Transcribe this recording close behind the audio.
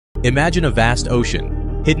Imagine a vast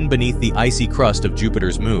ocean, hidden beneath the icy crust of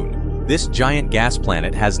Jupiter's moon. This giant gas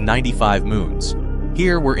planet has 95 moons.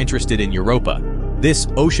 Here we're interested in Europa. This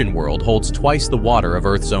ocean world holds twice the water of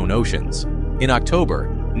Earth's own oceans. In October,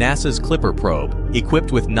 NASA's Clipper probe,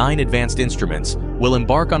 equipped with 9 advanced instruments, will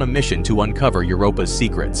embark on a mission to uncover Europa's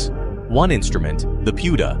secrets. One instrument, the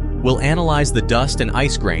PEWDA, will analyze the dust and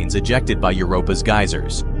ice grains ejected by Europa's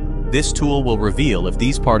geysers. This tool will reveal if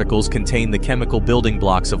these particles contain the chemical building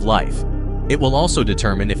blocks of life. It will also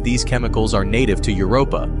determine if these chemicals are native to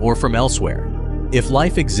Europa or from elsewhere. If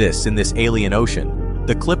life exists in this alien ocean,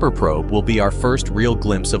 the Clipper probe will be our first real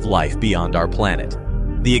glimpse of life beyond our planet.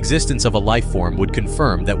 The existence of a life form would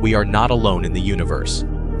confirm that we are not alone in the universe.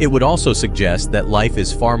 It would also suggest that life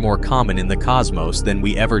is far more common in the cosmos than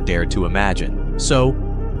we ever dared to imagine. So,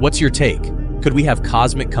 what's your take? Could we have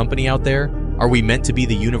cosmic company out there? Are we meant to be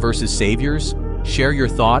the universe's saviors? Share your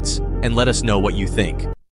thoughts and let us know what you think.